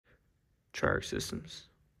Triarc Systems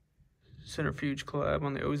centrifuge collab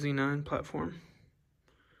on the oz9 platform.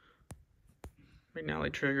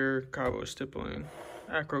 McNally trigger, Cabo stippling,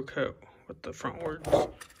 acro coat with the front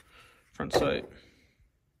sight.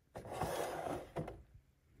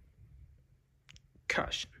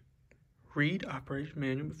 Caution: read operation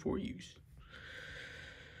manual before use.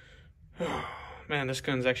 Oh, man, this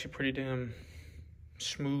gun's actually pretty damn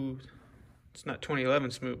smooth. It's not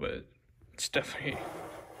 2011 smooth, but it's definitely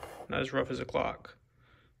not as rough as a Glock.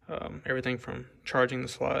 Everything from charging the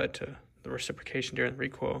slide to the reciprocation during the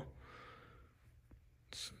recoil.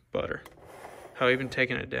 It's butter. How even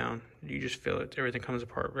taking it down, you just feel it. Everything comes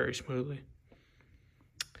apart very smoothly.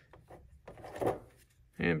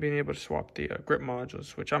 And being able to swap the grip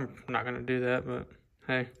modules, which I'm not going to do that, but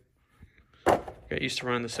hey. Got used to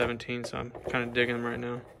running the 17, so I'm kind of digging them right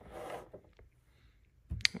now.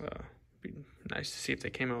 Be nice to see if they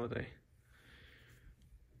came out with a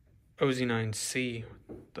oz9C,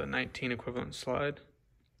 the 19 equivalent slide.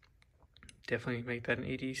 Definitely make that an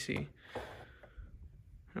EDC.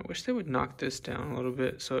 I wish they would knock this down a little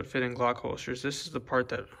bit so it fit in Glock holsters. This is the part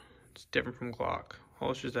that's different from Glock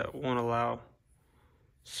holsters that won't allow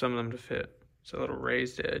some of them to fit. It's a little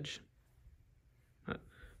raised edge.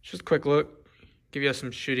 Just a quick look. Give you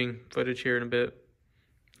some shooting footage here in a bit,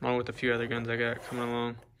 along with a few other guns I got coming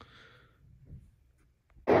along.